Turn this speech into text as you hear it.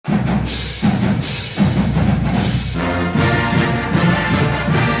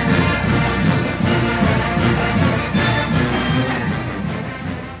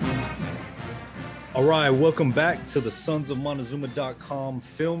right, welcome back to the sonsofmontezuma.com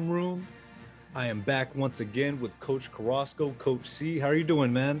film room. I am back once again with Coach Carrasco. Coach C, how are you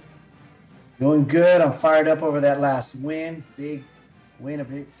doing, man? Doing good. I'm fired up over that last win. Big win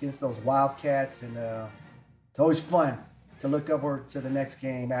against those Wildcats. And it's always fun to look upward to the next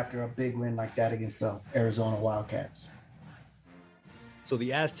game after a big win like that against the Arizona Wildcats. So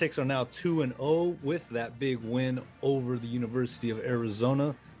the Aztecs are now 2-0 with that big win over the University of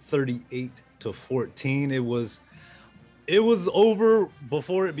Arizona, 38-14. It was over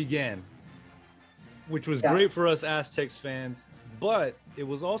before it began, which was great for us Aztecs fans, but it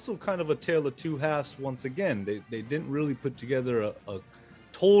was also kind of a tale of two halves once again. They didn't really put together a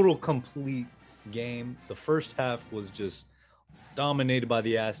total complete game. The first half was just dominated by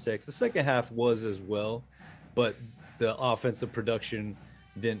the Aztecs. The second half was as well, but the offensive production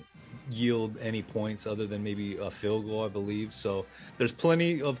didn't yield any points other than maybe a field goal, I believe. So there's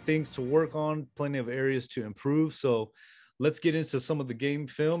plenty of things to work on, plenty of areas to improve. So let's get into some of the game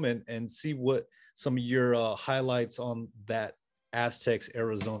film and see what some of your highlights on that Aztecs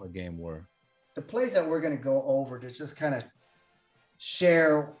Arizona game were. The plays that we're going to go over to just kind of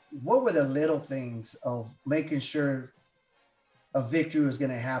share what were the little things of making sure a victory was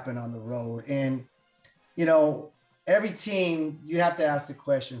going to happen on the road. And, you know, every team, you have to ask the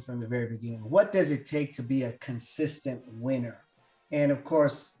question from the very beginning, what does it take to be a consistent winner? And of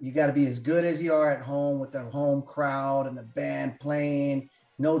course, you got to be as good as you are at home with the home crowd and the band playing,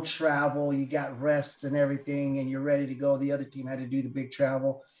 no travel, you got rest and everything, and you're ready to go. The other team had to do the big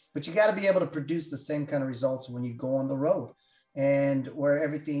travel, but you got to be able to produce the same kind of results when you go on the road and where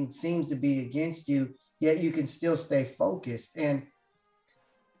everything seems to be against you, yet you can still stay focused. And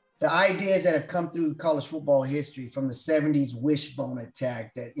the ideas that have come through college football history from the 70s wishbone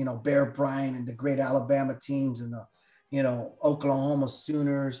attack that, you know, Bear Bryant and the great Alabama teams and the, you know, Oklahoma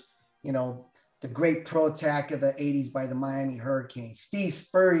Sooners, you know, the great pro attack of the 80s by the Miami Hurricanes, Steve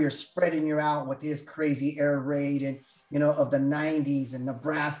Spurrier spreading you out with his crazy air raid and, you know, of the 90s and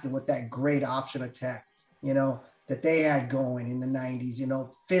Nebraska with that great option attack, you know, that they had going in the 90s, you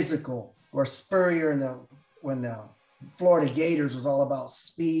know, physical, or Spurrier when the Florida Gators was all about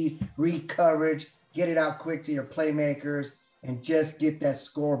speed, read coverage, get it out quick to your playmakers, and just get that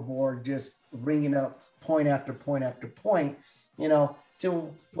scoreboard just ringing up point after point after point, you know,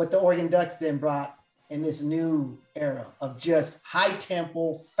 to what the Oregon Ducks then brought in this new era of just high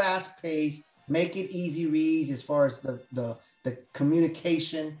tempo, fast pace, make it easy reads as far as the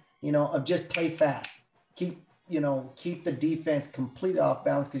communication, you know, of just play fast, keep the defense completely off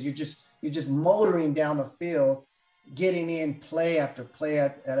balance because you're just motoring down the field, getting in play after play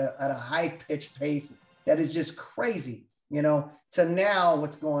at a high pitched pace that is just crazy, you know. So now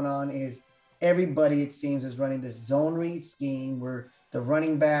what's going on is everybody, it seems, is running this zone read scheme where the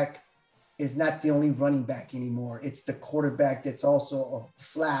running back is not the only running back anymore. It's the quarterback that's also a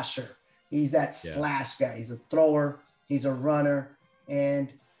slasher. He's that slash guy. He's a thrower. He's a runner,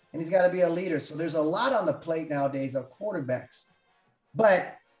 and he's got to be a leader. So there's a lot on the plate nowadays of quarterbacks,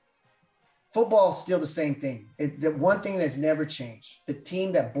 but football is still the same thing. The one thing that's never changed, the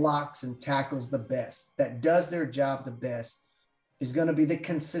team that blocks and tackles the best, that does their job the best, is going to be the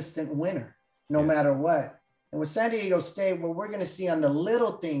consistent winner, no matter what. And with San Diego State, what we're going to see on the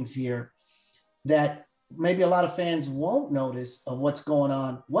little things here that maybe a lot of fans won't notice of what's going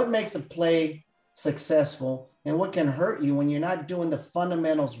on, what makes a play successful and what can hurt you when you're not doing the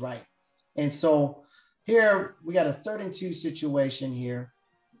fundamentals right. And so here we got a 3rd-and-2 situation here.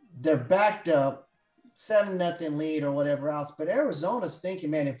 They're backed up 7-0 lead or whatever else. But Arizona's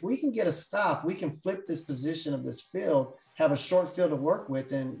thinking, man, if we can get a stop, we can flip this position of this field, have a short field to work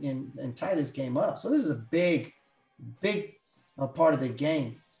with and tie this game up. So this is a big part of the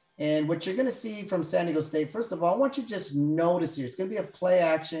game. And what you're going to see from San Diego State, first of all, I want you to just notice here, it's going to be a play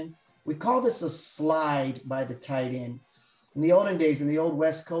action. We call this a slide by the tight end. In the olden days, in the old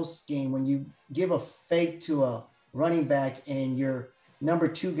West Coast scheme, when you give a fake to a running back and you're number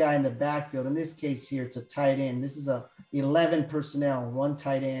 2 guy in the backfield. In this case here, it's a tight end. This is a 11 personnel, 1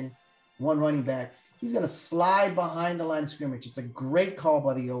 tight end, 1 running back. He's going to slide behind the line of scrimmage. It's a great call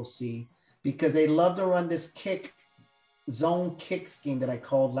by the OC because they love to run this zone kick scheme that I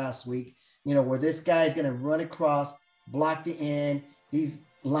called last week, you know, where this guy is going to run across, block the end. These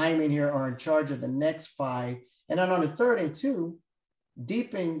linemen here are in charge of the next 5. And then on the 3rd-and-2,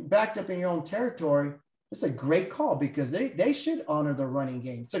 backed up in your own territory, it's a great call because they should honor the running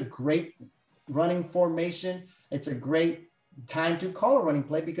game. It's a great running formation. It's a great time to call a running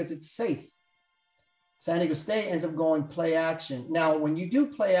play because it's safe. San Diego State ends up going play action. Now, when you do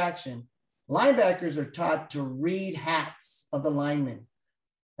play action, linebackers are taught to read hats of the linemen.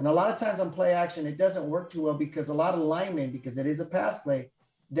 And a lot of times on play action, it doesn't work too well because a lot of linemen, because it is a pass play,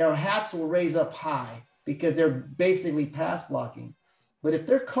 their hats will raise up high because they're basically pass blocking. But if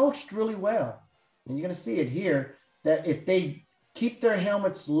they're coached really well, and you're going to see it here, that if they keep their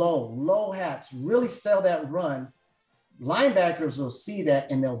helmets low hats, really sell that run, linebackers will see that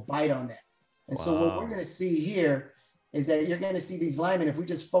and they'll bite on that. And so what we're going to see here is that you're going to see these linemen, if we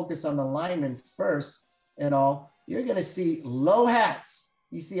just focus on the linemen first and all, you're going to see low hats.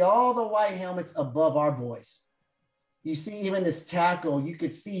 You see all the white helmets above our boys. You see even this tackle, you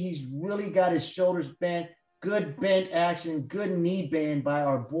could see he's really got his shoulders bent, good bent action, good knee bend by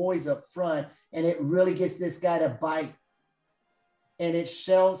our boys up front. And it really gets this guy to bite. And it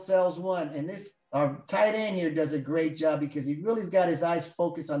sells one. And this, our tight end here does a great job because he really's got his eyes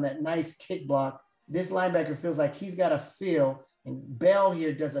focused on that nice kick block. This linebacker feels like he's got a feel. And Bell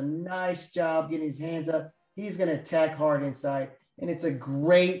here does a nice job getting his hands up. He's going to attack hard inside. And it's a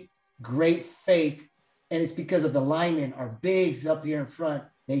great fake. And it's because of the linemen, our bigs up here in front.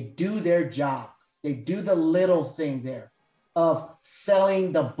 They do their job. They do the little thing there of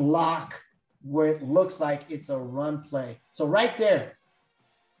selling the block where it looks like it's a run play. So right there,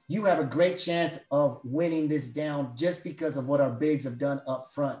 you have a great chance of winning this down just because of what our bigs have done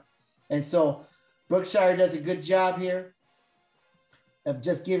up front. And so Brookshire does a good job here of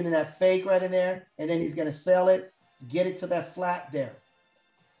just giving him that fake right in there. And then he's going to sell it, get it to that flat there.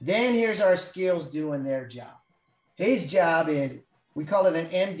 Then here's our skills doing their job. His job is, we call it an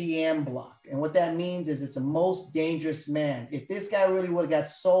MDM block. And what that means is it's a most dangerous man. If this guy really would have got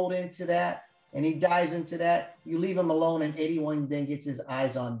sold into that and he dives into that, you leave him alone and 81 then gets his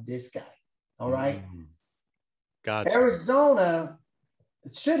eyes on this guy. All right. Gotcha. Arizona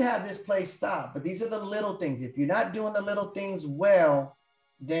should have this play stopped, but these are the little things. If you're not doing the little things well,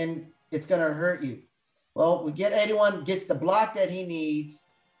 then it's going to hurt you. Well, we get 81, gets the block that he needs.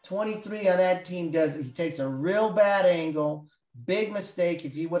 23 on that team does it. He takes a real bad angle. Big mistake.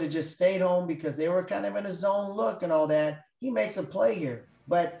 If he would have just stayed home because they were kind of in a zone look and all that, he makes a play here.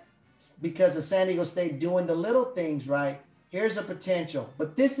 But because of San Diego State doing the little things right, here's a potential.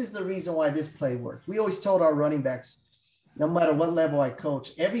 But this is the reason why this play works. We always told our running backs, no matter what level I coach,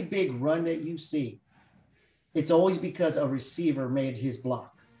 every big run that you see, it's always because a receiver made his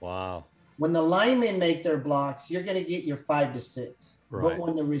block. Wow. When the linemen make their blocks, you're going to get your 5 to 6. Right. But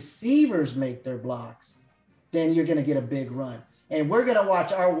when the receivers make their blocks, then you're going to get a big run. And we're going to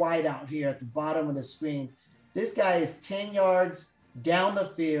watch our wideout here at the bottom of the screen. This guy is 10 yards down the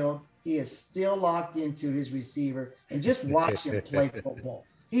field. He is still locked into his receiver. And just watch him play football.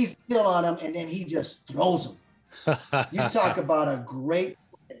 He's still on him, and then he just throws him. You talk about a great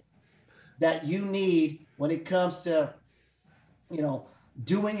play that you need when it comes to,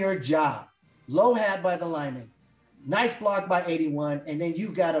 doing your job. Low hat by the lineman. Nice block by 81. And then you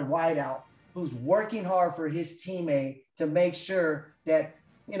got a wideout who's working hard for his teammate to make sure that,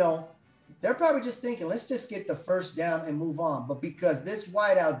 they're probably just thinking, let's just get the first down and move on. But because this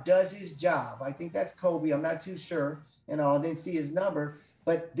wideout does his job, I think that's Kobe. I'm not too sure. I didn't see his number,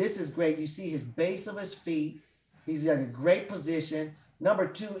 but this is great. You see his base of his feet. He's in a great position. Number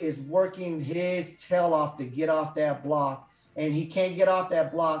 2 is working his tail off to get off that block. And he can't get off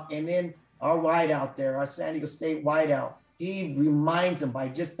that block. And then our wideout there, our San Diego State wideout, he reminds him by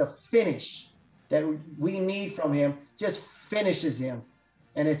just the finish that we need from him, just finishes him.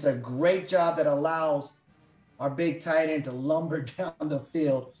 And it's a great job that allows our big tight end to lumber down the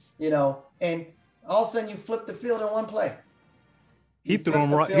field, and all of a sudden you flip the field in one play. He threw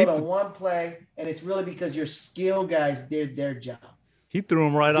him right on one play, and it's really because your skill guys did their job. He threw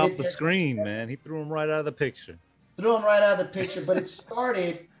him right off the screen, man. He threw him right out of the picture. But it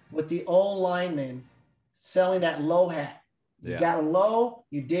started with the old lineman selling that low hat. You got low,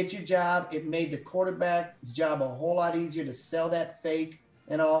 you did your job. It made the quarterback's job a whole lot easier to sell that fake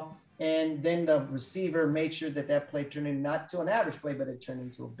and all. And then the receiver made sure that play turned into not to an average play, but it turned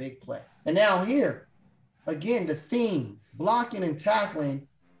into a big play. And now here, again, the theme, blocking and tackling,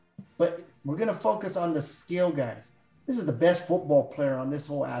 but we're going to focus on the skill guys. This is the best football player on this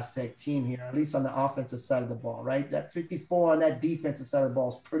whole Aztec team here, at least on the offensive side of the ball, right? That 54 on that defensive side of the ball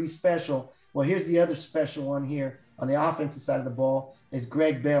is pretty special. Well, here's the other special one here on the offensive side of the ball is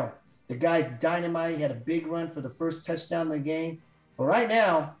Greg Bell. The guy's dynamite. He had a big run for the first touchdown of the game. But right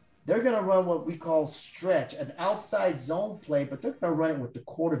now, they're going to run what we call stretch, an outside zone play, but they're going to run it with the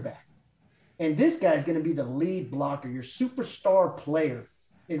quarterback. And this guy's going to be the lead blocker. Your superstar player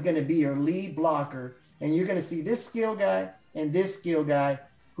is going to be your lead blocker. And you're going to see this skill guy and this skill guy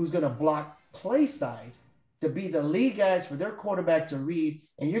who's going to block play side to be the lead guys for their quarterback to read.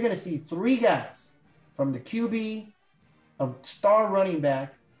 And you're going to see 3 guys from the QB, a star running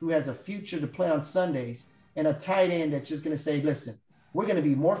back, who has a future to play on Sundays, and a tight end that's just going to say, listen, we're going to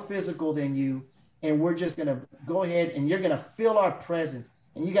be more physical than you, and we're just going to go ahead and you're going to feel our presence.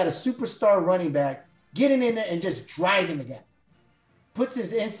 And you got a superstar running back getting in there and just driving the guy. Puts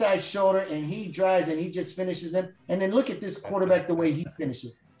his inside shoulder and he drives and he just finishes him. And then look at this quarterback, the way he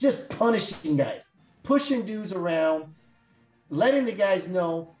finishes. Just punishing guys, pushing dudes around, letting the guys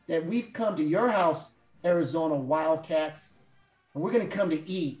know that we've come to your house, Arizona Wildcats, and we're going to come to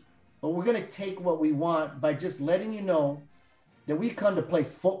eat, but we're going to take what we want by just letting you know that we come to play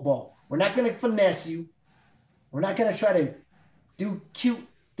football. We're not going to finesse you. We're not going to try to do cute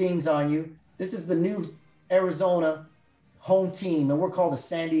things on you. This is the new Arizona home team, and we're called the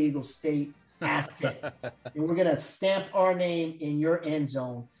San Diego State Aztecs. And we're going to stamp our name in your end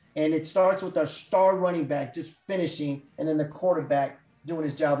zone. And it starts with our star running back just finishing, and then the quarterback doing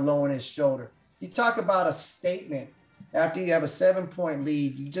his job, lowering his shoulder. You talk about a statement after you have a 7-point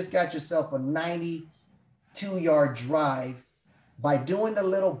lead. You just got yourself a 92-yard drive by doing the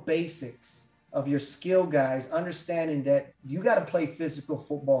little basics of your skill guys, understanding that you got to play physical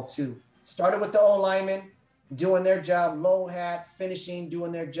football too. Started with the O-linemen doing their job, low hat, finishing,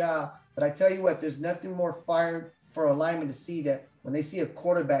 doing their job. But I tell you what, there's nothing more fire for a lineman to see that when they see a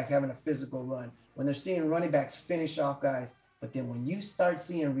quarterback having a physical run, when they're seeing running backs finish off guys. But then when you start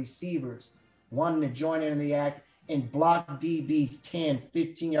seeing receivers wanting to join in the act and block DBs 10,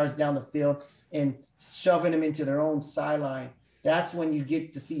 15 yards down the field and shoving them into their own sideline, that's when you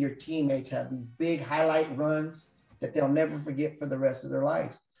get to see your teammates have these big highlight runs that they'll never forget for the rest of their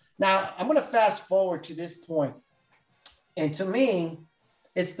lives. Now, I'm going to fast forward to this point. And to me,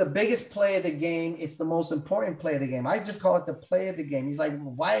 it's the biggest play of the game. It's the most important play of the game. I just call it the play of the game. He's like,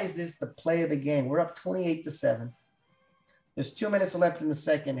 why is this the play of the game? We're up 28-7. There's 2 minutes left in the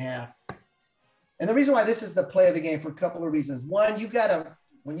second half. And the reason why this is the play of the game for a couple of reasons. One,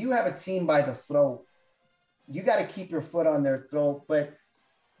 when you have a team by the throat, you got to keep your foot on their throat, but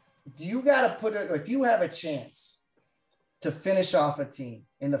you got to put it, if you have a chance to finish off a team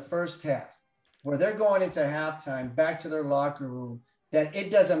in the first half where they're going into halftime back to their locker room, that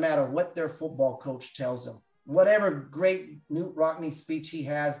it doesn't matter what their football coach tells them, whatever great Newt Rockne speech he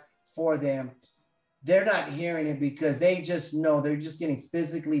has for them, they're not hearing it because they just know they're just getting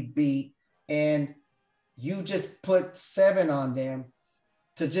physically beat. And you just put 7 on them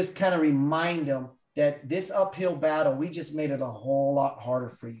to just kind of remind them that this uphill battle, we just made it a whole lot harder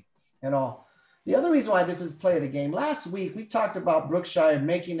for you and all. The other reason why this is play of the game, last week we talked about Brookshire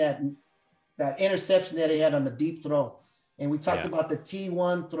making that interception that he had on the deep throw. And we talked about the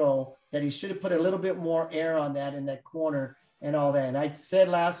T1 throw, that he should have put a little bit more air on that in that corner and all that. And I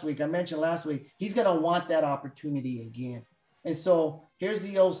mentioned last week, he's going to want that opportunity again. And so here's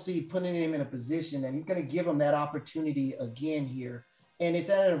the OC putting him in a position that he's going to give him that opportunity again here. And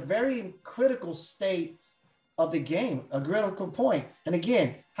it's at a very critical state of the game, a critical point. And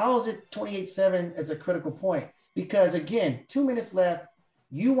again, how is it 28-7 as a critical point? Because again, 2 minutes left.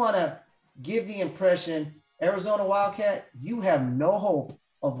 You want to give the impression, Arizona Wildcat, you have no hope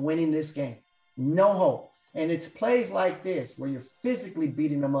of winning this game. No hope. And it's plays like this where you're physically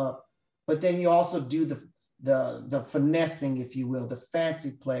beating them up, but then you also do the finesse thing, if you will, the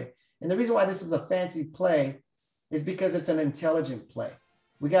fancy play. And the reason why this is a fancy play is because it's an intelligent play.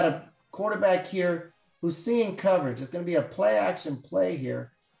 We got a quarterback here who's seeing coverage. It's going to be a play action play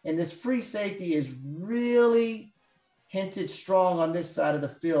here. And this free safety is really hinted strong on this side of the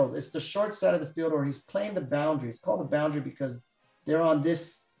field. It's the short side of the field, or he's playing the boundary. It's called the boundary because they're on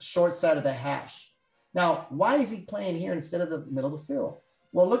this short side of the hash. Now, why is he playing here instead of the middle of the field?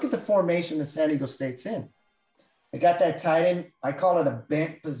 Well, look at the formation that San Diego State's in. They got that tight end. I call it a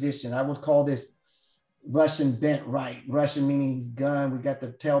bent position. I would call this Russian bent right. Russian meaning he's gun. We got the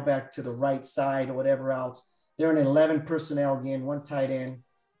tailback to the right side or whatever else. They're in 11 personnel again, 1 tight end,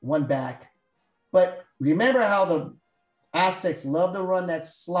 1 back. But remember how the Aztecs love to run that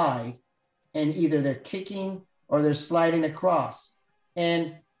slide, and either they're kicking or they're sliding across.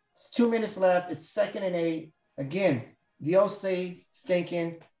 And it's 2 minutes left. It's 2nd and 8. Again, the OC is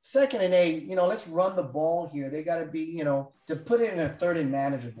thinking 2nd and 8, let's run the ball here. They got to be, to put it in a 3rd and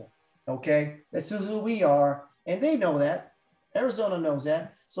manageable. Okay. This is who we are. And they know that. Arizona knows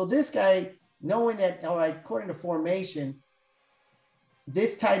that. So this guy, knowing that, all right, according to formation,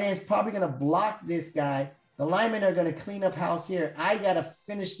 this tight end is probably going to block this guy. The linemen are going to clean up house here. I got to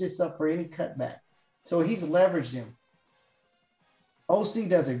finish this up for any cutback. So he's leveraged him. OC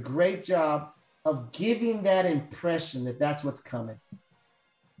does a great job of giving that impression that that's what's coming.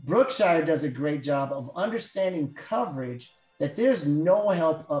 Brookshire does a great job of understanding coverage, that there's no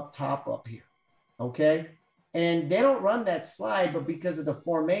help up top up here. Okay. And they don't run that slide, but because of the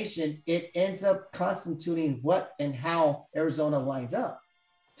formation, it ends up constituting what and how Arizona lines up.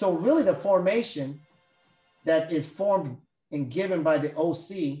 So really the formation that is formed and given by the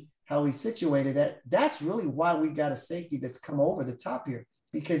OC, how he situated that's really why we got a safety that's come over the top here,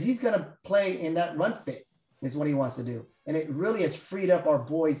 because he's going to play in that run fit is what he wants to do. And it really has freed up our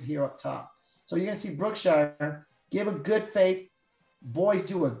boys here up top. So you're going to see Brookshire give a good fake. Boys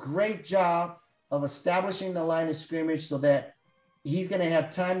do a great job of establishing the line of scrimmage so that he's going to have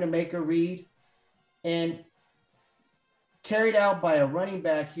time to make a read, and carried out by a running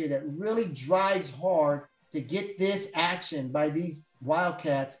back here that really drives hard to get this action by these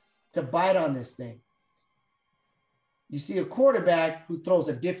Wildcats to bite on this thing. You see a quarterback who throws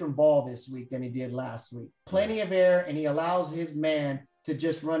a different ball this week than he did last week. Plenty of air, and he allows his man to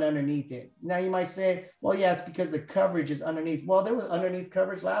just run underneath it. Now you might say, well, yeah, it's because the coverage is underneath. Well, there was underneath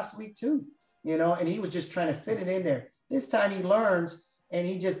coverage last week too, and he was just trying to fit it in there. This time he learns, and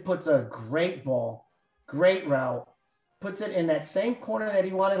he just puts a great ball, great route, puts it in that same corner that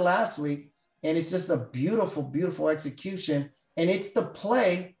he wanted last week. And it's just a beautiful, beautiful execution. And it's the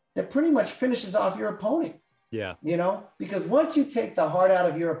play that pretty much finishes off your opponent. Yeah. Because once you take the heart out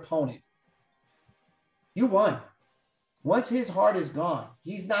of your opponent, you won. Once his heart is gone,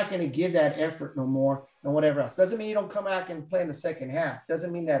 he's not going to give that effort no more and whatever else. Doesn't mean you don't come back and play in the second half.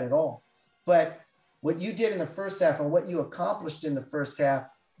 Doesn't mean that at all. But what you did in the first half and what you accomplished in the first half,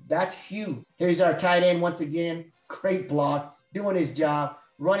 that's huge. Here's our tight end once again. Great block, doing his job.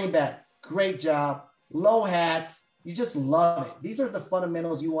 Running back, great job. Low hats. You just love it. These are the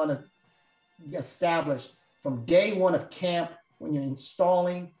fundamentals you want to establish from day one of camp when you're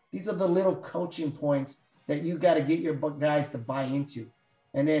installing. These are the little coaching points that you got to get your guys to buy into.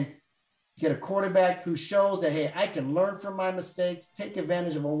 And then get a quarterback who shows that, hey, I can learn from my mistakes, take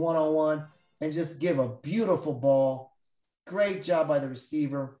advantage of a one-on-one, and just give a beautiful ball. Great job by the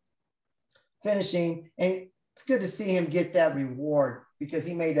receiver. Finishing. And it's good to see him get that reward because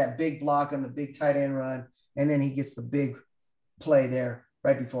he made that big block on the big tight end run. And then he gets the big play there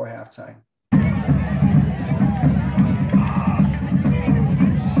right before halftime.